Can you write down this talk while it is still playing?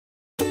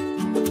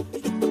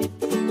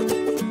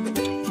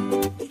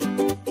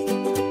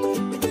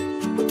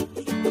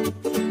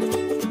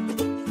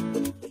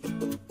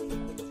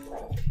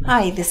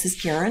Hi, this is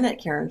Karen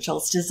at Karen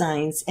Schultz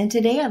Designs, and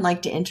today I'd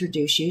like to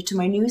introduce you to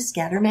my new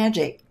Scatter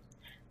Magic.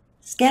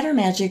 Scatter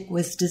Magic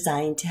was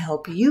designed to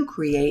help you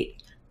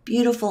create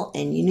beautiful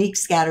and unique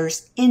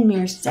scatters in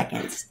mere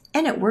seconds,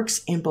 and it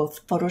works in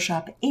both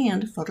Photoshop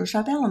and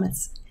Photoshop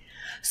Elements.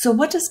 So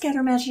what does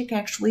Scatter Magic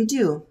actually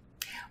do?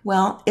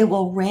 Well, it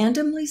will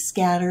randomly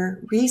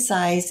scatter,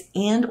 resize,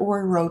 and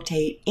or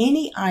rotate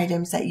any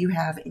items that you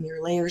have in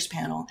your Layers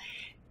panel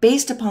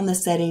based upon the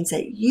settings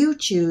that you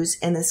choose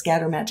in the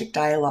Scatter Magic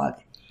dialog.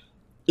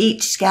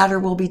 Each scatter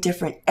will be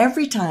different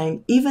every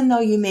time, even though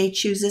you may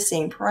choose the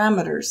same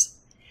parameters.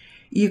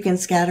 You can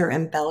scatter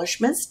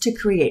embellishments to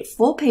create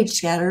full page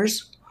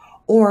scatters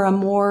or a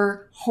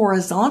more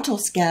horizontal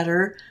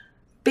scatter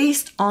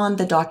based on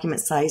the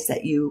document size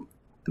that you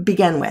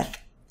begin with.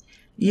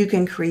 You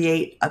can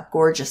create a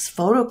gorgeous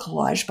photo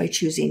collage by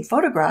choosing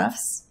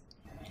photographs,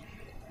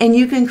 and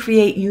you can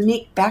create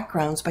unique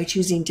backgrounds by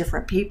choosing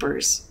different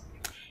papers.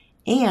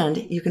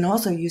 And you can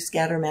also use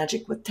Scatter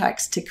Magic with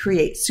text to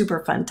create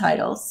super fun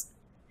titles.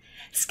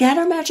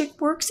 Scatter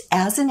Magic works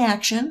as an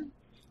action,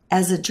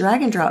 as a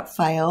drag and drop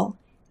file,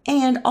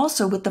 and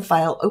also with the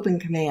File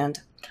Open command.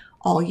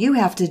 All you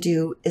have to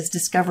do is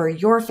discover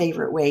your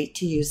favorite way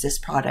to use this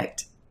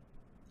product.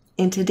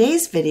 In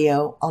today's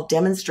video, I'll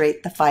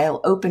demonstrate the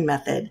File Open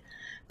method,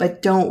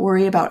 but don't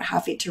worry about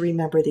having to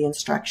remember the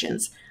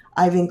instructions.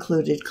 I've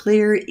included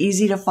clear,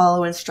 easy to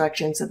follow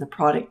instructions in the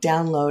product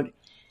download.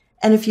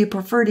 And if you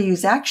prefer to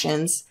use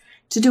actions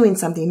to doing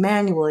something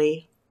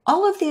manually,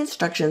 all of the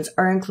instructions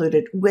are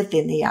included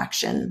within the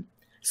action.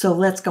 So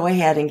let's go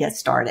ahead and get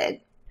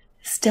started.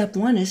 Step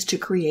 1 is to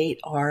create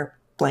our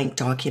blank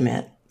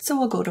document. So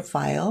I'll go to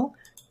File,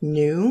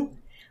 New.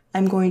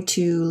 I'm going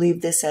to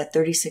leave this at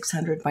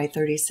 3600 by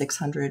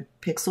 3600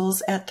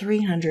 pixels at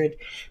 300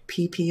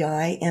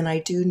 ppi, and I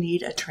do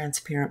need a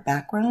transparent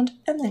background,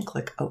 and then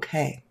click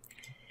OK.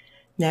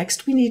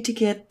 Next, we need to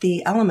get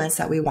the elements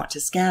that we want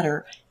to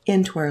scatter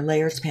into our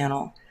Layers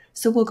panel.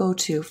 So we'll go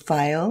to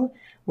File.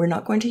 We're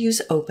not going to use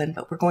Open,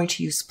 but we're going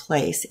to use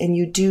Place, and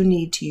you do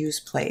need to use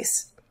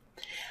Place.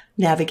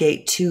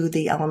 Navigate to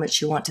the elements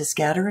you want to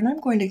scatter, and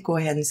I'm going to go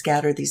ahead and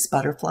scatter these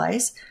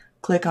butterflies.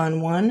 Click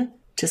on one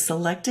to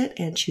select it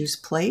and choose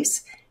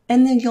Place,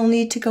 and then you'll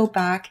need to go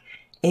back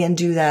and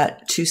do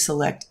that to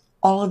select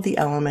all of the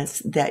elements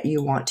that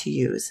you want to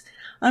use.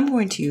 I'm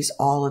going to use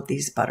all of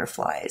these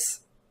butterflies.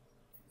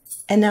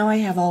 And now I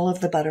have all of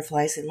the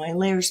butterflies in my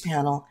Layers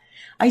panel.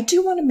 I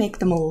do want to make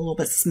them a little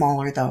bit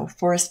smaller though.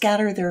 For a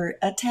scatter, they're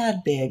a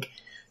tad big.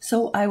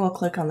 So I will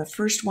click on the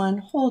first one,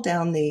 hold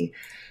down the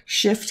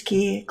Shift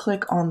key,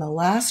 click on the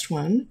last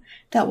one.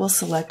 That will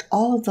select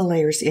all of the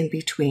layers in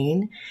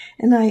between.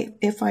 And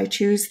if I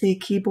choose the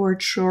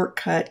keyboard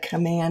shortcut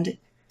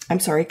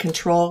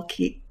Control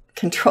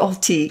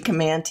T,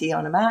 Command T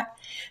on a Mac,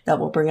 that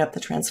will bring up the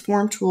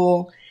transform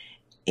tool.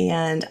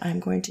 And I'm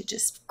going to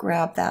just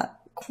grab that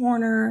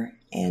corner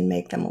and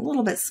make them a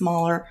little bit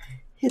smaller.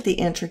 Hit the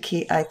Enter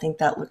key. I think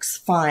that looks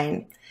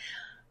fine.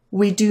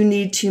 We do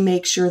need to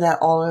make sure that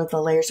all of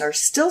the layers are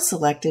still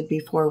selected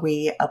before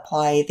we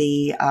apply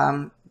the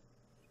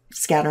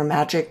Scatter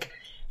Magic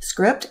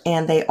script,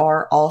 and they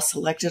are all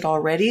selected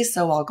already.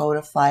 So I'll go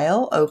to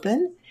File,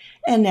 Open,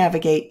 and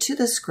navigate to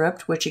the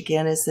script, which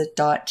again is the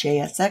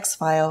 .jsx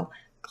file.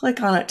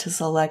 Click on it to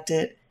select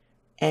it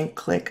and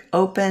click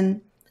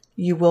Open.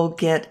 You will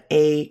get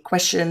a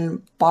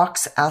question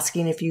box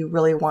asking if you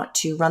really want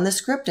to run the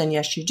script, and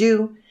yes, you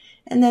do.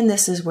 And then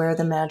this is where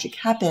the magic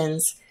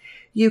happens.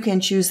 You can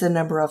choose the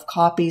number of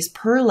copies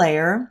per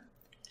layer,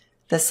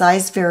 the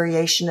size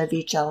variation of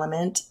each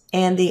element,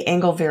 and the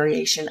angle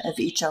variation of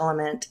each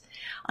element.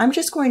 I'm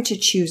just going to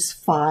choose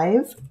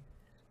 5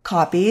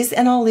 copies,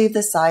 and I'll leave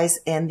the size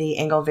and the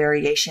angle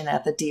variation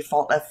at the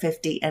default of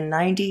 50 and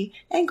 90,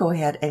 and go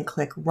ahead and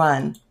click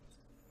Run.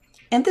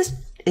 And this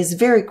is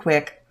very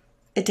quick.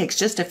 It takes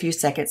just a few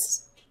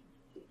seconds.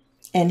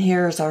 And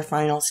here's our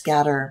final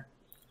scatter.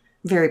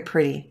 Very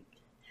pretty.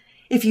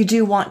 If you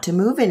do want to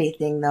move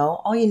anything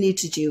though, all you need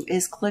to do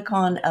is click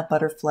on a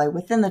butterfly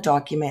within the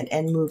document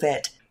and move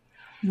it.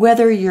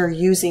 Whether you're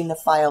using the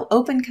File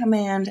Open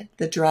command,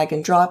 the drag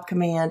and drop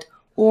command,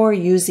 or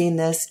using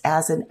this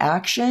as an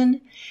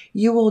action,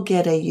 you will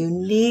get a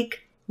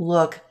unique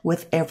look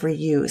with every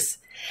use.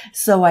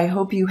 So I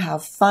hope you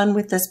have fun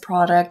with this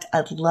product.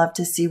 I'd love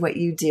to see what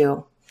you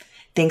do.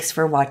 Thanks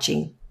for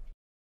watching.